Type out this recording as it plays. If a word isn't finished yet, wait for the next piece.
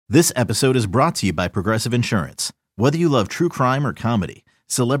This episode is brought to you by Progressive Insurance. Whether you love true crime or comedy,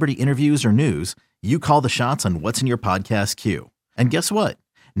 celebrity interviews or news, you call the shots on what's in your podcast queue. And guess what?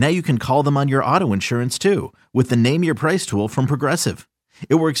 Now you can call them on your auto insurance too with the Name Your Price tool from Progressive.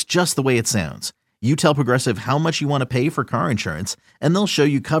 It works just the way it sounds. You tell Progressive how much you want to pay for car insurance, and they'll show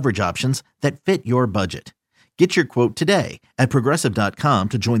you coverage options that fit your budget. Get your quote today at Progressive.com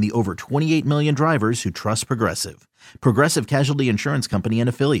to join the over 28 million drivers who trust Progressive. Progressive Casualty Insurance Company and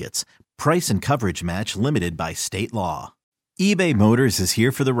Affiliates. Price and coverage match limited by state law. eBay Motors is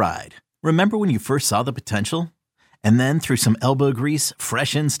here for the ride. Remember when you first saw the potential? And then through some elbow grease,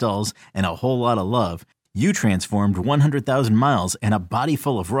 fresh installs, and a whole lot of love, you transformed 100,000 miles and a body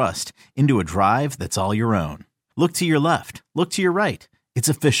full of rust into a drive that's all your own. Look to your left. Look to your right. It's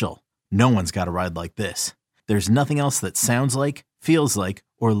official. No one's got a ride like this. There's nothing else that sounds like, feels like,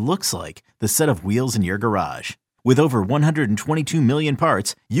 or looks like the set of wheels in your garage. With over 122 million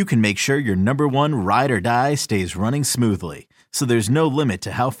parts, you can make sure your number one ride or die stays running smoothly. So there's no limit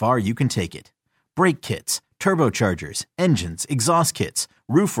to how far you can take it. Brake kits, turbochargers, engines, exhaust kits,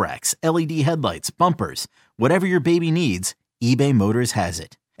 roof racks, LED headlights, bumpers, whatever your baby needs, eBay Motors has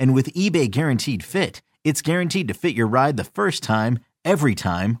it. And with eBay Guaranteed Fit, it's guaranteed to fit your ride the first time, every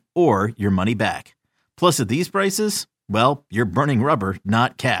time, or your money back. Plus, at these prices, well, you're burning rubber,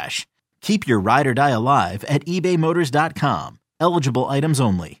 not cash. Keep your ride or die alive at ebaymotors.com. Eligible items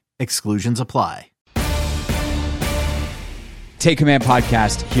only. Exclusions apply. Take Command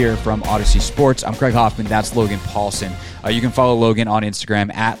podcast here from Odyssey Sports. I'm Craig Hoffman. That's Logan Paulson. You can follow Logan on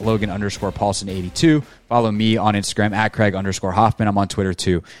Instagram at Logan_Paulson82. Follow me on Instagram at Craig_Hoffman. I'm on Twitter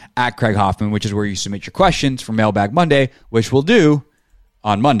too, at Craig Hoffman, which is where you submit your questions for Mailbag Monday, which we'll do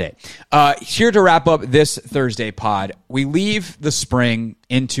on Monday. Here to wrap up this Thursday pod, we leave the spring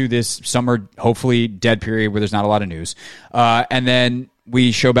into this summer, hopefully dead period where there's not a lot of news. And then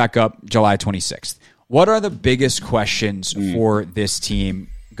we show back up July 26th. What are the biggest questions for this team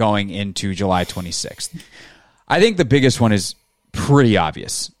going into July 26th? I think the biggest one is pretty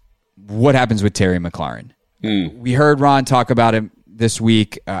obvious. What happens with Terry McLaurin? We heard Ron talk about him this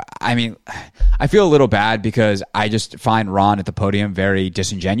week. I feel a little bad because I just find Ron at the podium very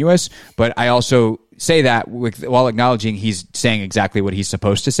disingenuous, but I also say that while acknowledging he's saying exactly what he's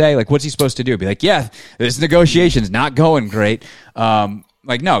supposed to say. Like, what's he supposed to do? Be like, yeah, this negotiation's not going great.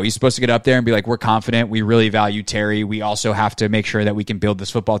 No, he's supposed to get up there and be like, we're confident. We really value Terry. We also have to make sure that we can build this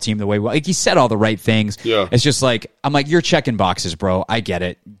football team the way he said all the right things. Yeah. It's just like, I'm like, you're checking boxes, bro. I get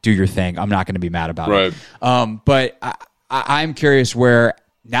it. Do your thing. I'm not going to be mad about it. But I'm curious where,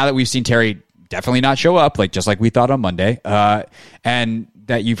 now that we've seen Terry definitely not show up, just like we thought on Monday, and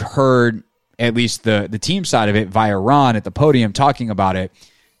that you've heard at least the team side of it via Ron at the podium talking about it,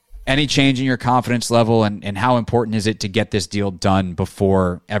 any change in your confidence level, and how important is it to get this deal done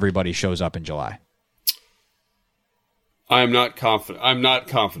before everybody shows up in July? I'm not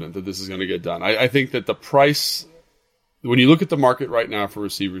confident that this is going to get done. I think that the price, when you look at the market right now for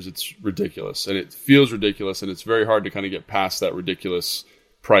receivers, it's ridiculous, and it feels ridiculous, and it's very hard to kind of get past that ridiculous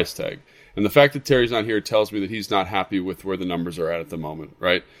price tag. And the fact that Terry's not here tells me that he's not happy with where the numbers are at the moment,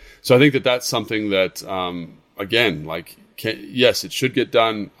 right? So I think that that's something that, yes, it should get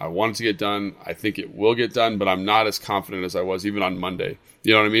done. I want it to get done. I think it will get done, but I'm not as confident as I was even on Monday.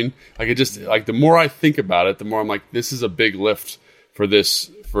 You know what I mean? The more I think about it, the more I'm like, this is a big lift for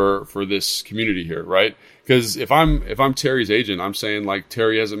this community here, right? Because if I'm Terry's agent, I'm saying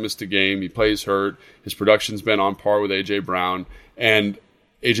Terry hasn't missed a game. He plays hurt. His production's been on par with A.J. Brown, and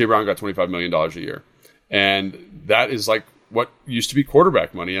A.J. Brown got $25 million a year, and that is what used to be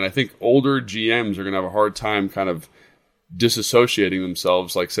quarterback money. And I think older GMs are going to have a hard time kind of disassociating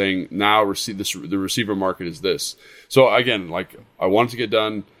themselves, saying now the receiver market is this. So again, I want it to get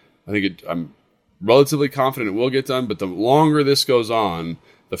done. I'm relatively confident it will get done, but the longer this goes on,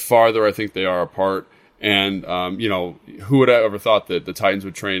 the farther I think they are apart. And who would have ever thought that the Titans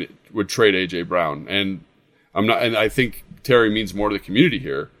would trade A.J. Brown? And I think Terry means more to the community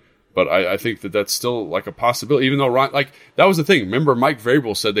here. But I think that that's still a possibility, even though Ron, that was the thing. Remember, Mike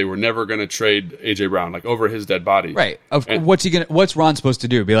Vrabel said they were never going to trade A.J. Brown, over his dead body. Right. What's Ron supposed to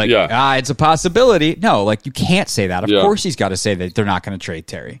do? Be like, it's a possibility. No, you can't say that. Of course he's got to say that they're not going to trade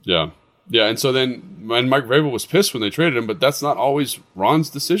Terry. Yeah. Yeah, and so then Mike Vrabel was pissed when they traded him, but that's not always Ron's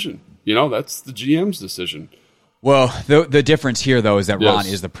decision. That's the GM's decision. Well, the difference here, though, is that Ron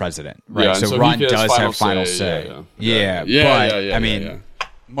is the president, right? Yeah, so Ron does have final say.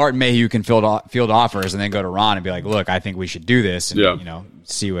 Martin Mayhew can field offers and then go to Ron and be like, "Look, I think we should do this," and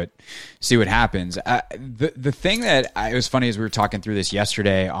see what happens. The thing that it was funny is we were talking through this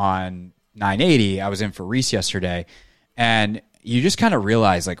yesterday on 980. I was in for Reese yesterday, and you just kind of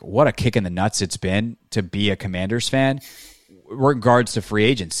realize like what a kick in the nuts it's been to be a Commanders fan regards to free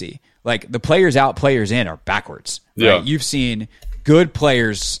agency. Like the players out, players in are backwards. Right? Yeah. You've seen good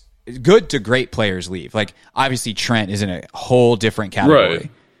players, good to great players leave. Like obviously Trent is in a whole different category.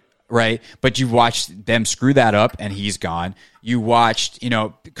 Right. But you've watched them screw that up and he's gone. You watched,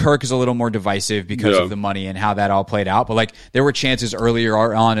 Kirk is a little more divisive because of the money and how that all played out. But like there were chances earlier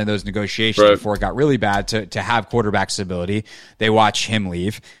on in those negotiations before it got really bad to have quarterback stability. They watch him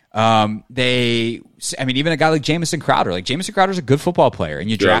leave. Even a guy like Jamison Crowder, Crowder's a good football player and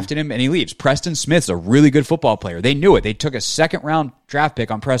you drafted him and he leaves. Preston Smith's a really good football player. They knew it. They took a second round draft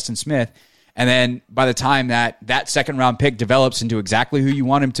pick on Preston Smith. And then by the time that second round pick develops into exactly who you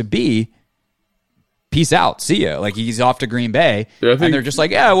want him to be, peace out. See ya. Like he's off to Green Bay. And they're just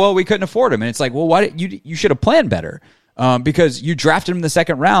like, yeah, well, we couldn't afford him. And it's like, well, why you should have planned better. Because you drafted him in the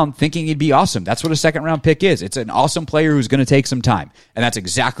second round thinking he'd be awesome. That's what a second round pick is. It's an awesome player who's going to take some time. And that's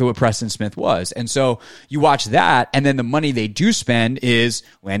exactly what Preston Smith was. And so you watch that, and then the money they do spend is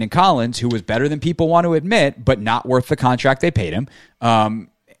Landon Collins, who was better than people want to admit, but not worth the contract they paid him.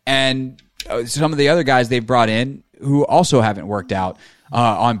 And some of the other guys they've brought in who also haven't worked out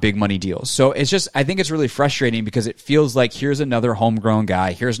on big money deals. So it's just, I think it's really frustrating because it feels like here's another homegrown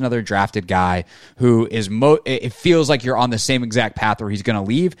guy, here's another drafted guy who is, it feels like you're on the same exact path where he's going to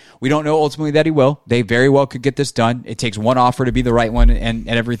leave. We don't know ultimately that he will. They very well could get this done. It takes one offer to be the right one and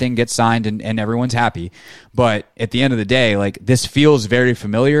everything gets signed and everyone's happy. But at the end of the day, like this feels very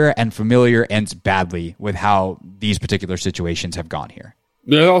familiar, and familiar ends badly with how these particular situations have gone here.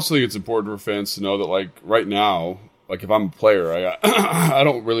 Yeah, I also think it's important for fans to know that, like, right now, like, if I'm a player, I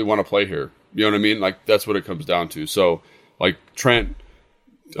don't really want to play here. You know what I mean? Like, that's what it comes down to. So, like, Trent,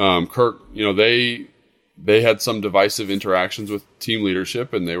 Kirk, they had some divisive interactions with team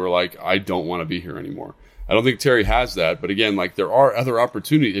leadership, and they were like, I don't want to be here anymore. I don't think Terry has that. But, again, like, there are other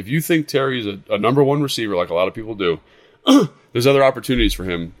opportunities. If you think Terry's a number one receiver, like a lot of people do, there's other opportunities for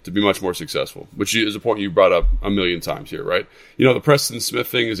him to be much more successful, which is a point you brought up a million times here, right? The Preston Smith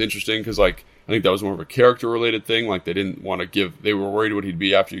thing is interesting because, like, I think that was more of a character-related thing. Like, they didn't want to they were worried what he'd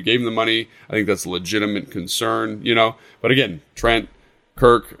be after you gave him the money. I think that's a legitimate concern, But again, Trent,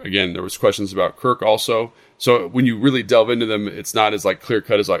 Kirk, again, there was questions about Kirk also. So when you really delve into them, it's not as like clear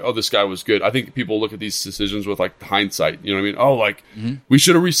cut as like, oh, this guy was good. I think people look at these decisions with like hindsight. You know what I mean? Oh, like we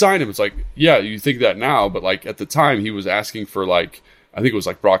should have re-signed him. It's like, yeah, you think that now, but like at the time he was asking for like, I think it was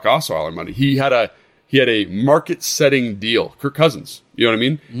like Brock Osweiler money. He had a market setting deal. Kirk Cousins. You know what I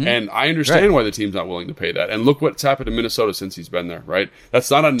mean? And I understand why the team's not willing to pay that. And look what's happened to Minnesota since he's been there, right? That's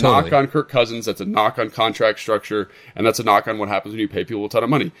not a knock on Kirk Cousins. That's a knock on contract structure. And that's a knock on what happens when you pay people a ton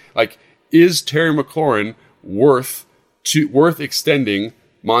of money. Like, is Terry McLaurin worth extending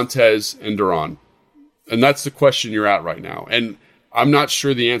Montez and Duran? And that's the question you're at right now. And I'm not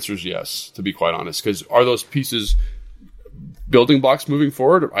sure the answer is yes, to be quite honest, because are those pieces building blocks moving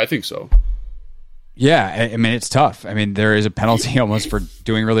forward? I think so. Yeah, I mean, it's tough. I mean, there is a penalty almost for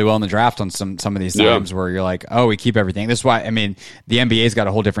doing really well in the draft on some of these times where you're like, oh, we keep everything. That's why, I mean, the NBA's got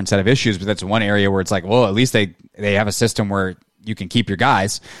a whole different set of issues, but that's one area where it's like, well, at least they have a system where you can keep your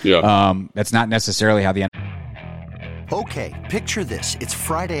guys. Yeah. That's not necessarily how the Okay, picture this. It's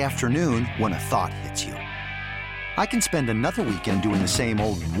Friday afternoon when a thought hits you. I can spend another weekend doing the same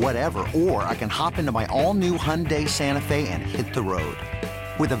old whatever, or I can hop into my all-new Hyundai Santa Fe and hit the road.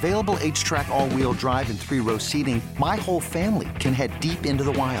 With available H-Track all-wheel drive and 3-row seating, my whole family can head deep into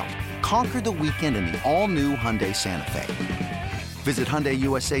the wild. Conquer the weekend in the all-new Hyundai Santa Fe. Visit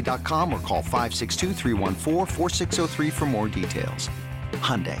HyundaiUSA.com or call 562-314-4603 for more details.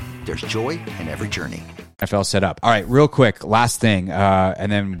 Hyundai, there's joy in every journey. NFL set up. All right, real quick, last thing,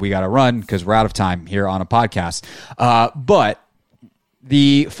 and then we got to run because we're out of time here on a podcast. But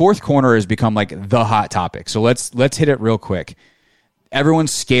the fourth corner has become like the hot topic. So let's hit it real quick.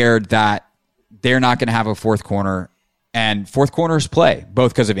 Everyone's scared that they're not going to have a fourth corner, and fourth corners play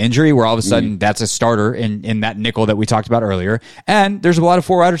both because of injury, where all of a sudden that's a starter in that nickel that we talked about earlier, and there's a lot of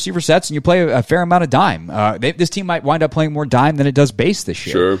 4 wide receiver sets, and you play a fair amount of dime. This team might wind up playing more dime than it does base this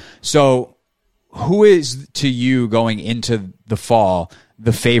year. Sure. So who is, to you, going into the fall,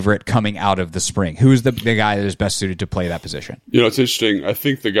 the favorite coming out of the spring? Who's the guy that is best suited to play that position? It's interesting. I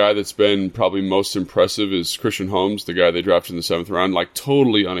think the guy that's been probably most impressive is Christian Holmes, the guy they drafted in the 7th round. Like,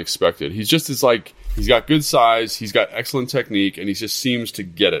 totally unexpected. He's just he's got good size, he's got excellent technique, and he just seems to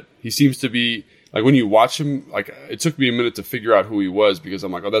get it. He seems to be, like, when you watch him, like, it took me a minute to figure out who he was, because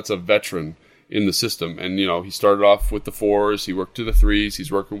I'm like, oh, that's a veteran in the system. And, he started off with the 4s, he worked to the 3s,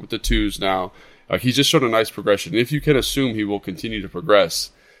 he's working with the 2s now. He's just showed a nice progression. If you can assume he will continue to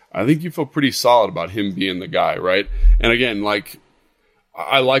progress, I think you feel pretty solid about him being the guy, right? And again, like,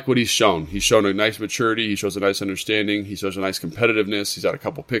 I like what he's shown. He's shown a nice maturity. He shows a nice understanding. He shows a nice competitiveness. He's had a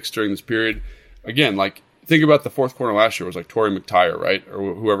couple picks during this period. Again, like, think about the fourth corner last year. It was like Torrey McTyer, right?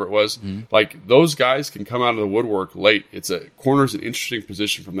 Or whoever it was. Like, those guys can come out of the woodwork late. Corner's an interesting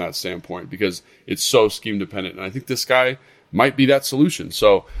position from that standpoint because it's so scheme dependent. And I think this guy might be that solution.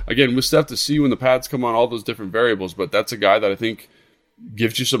 So, again, we'll still have to see when the pads come on all those different variables, but that's a guy that I think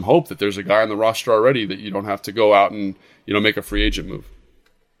gives you some hope that there's a guy on the roster already that you don't have to go out and, make a free agent move.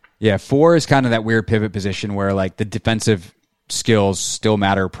 Yeah, 4 is kind of that weird pivot position where like the defensive skills still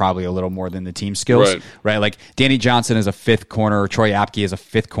matter probably a little more than the team skills, right? Like Danny Johnson is a 5th corner, Troy Apke is a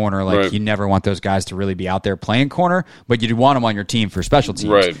 5th corner. Like you never want those guys to really be out there playing corner, but you'd want them on your team for special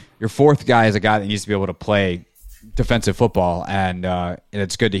teams. Right. Your 4th guy is a guy that needs to be able to play defensive football, and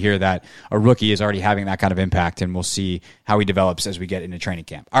it's good to hear that a rookie is already having that kind of impact, and we'll see how he develops as we get into training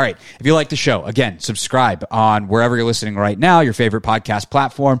camp. All right, if you like the show, again, subscribe on wherever you're listening right now, your favorite podcast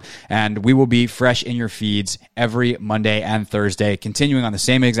platform, and we will be fresh in your feeds every Monday and Thursday, continuing on the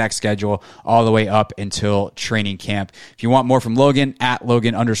same exact schedule all the way up until training camp. If you want more from Logan, at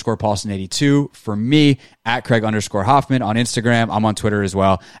Logan_Paulson82. For me, at Craig_Hoffman on Instagram. I'm on Twitter as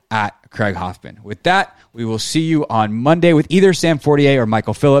well, at Craig Hoffman. With that, we will see you on Monday with either Sam Fortier or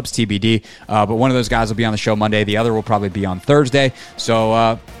Michael Phillips, TBD. But one of those guys will be on the show Monday. The other will probably be on Thursday.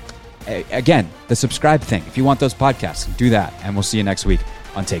 So, again, the subscribe thing. If you want those podcasts, do that. And we'll see you next week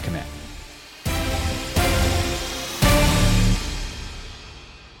on Take Command.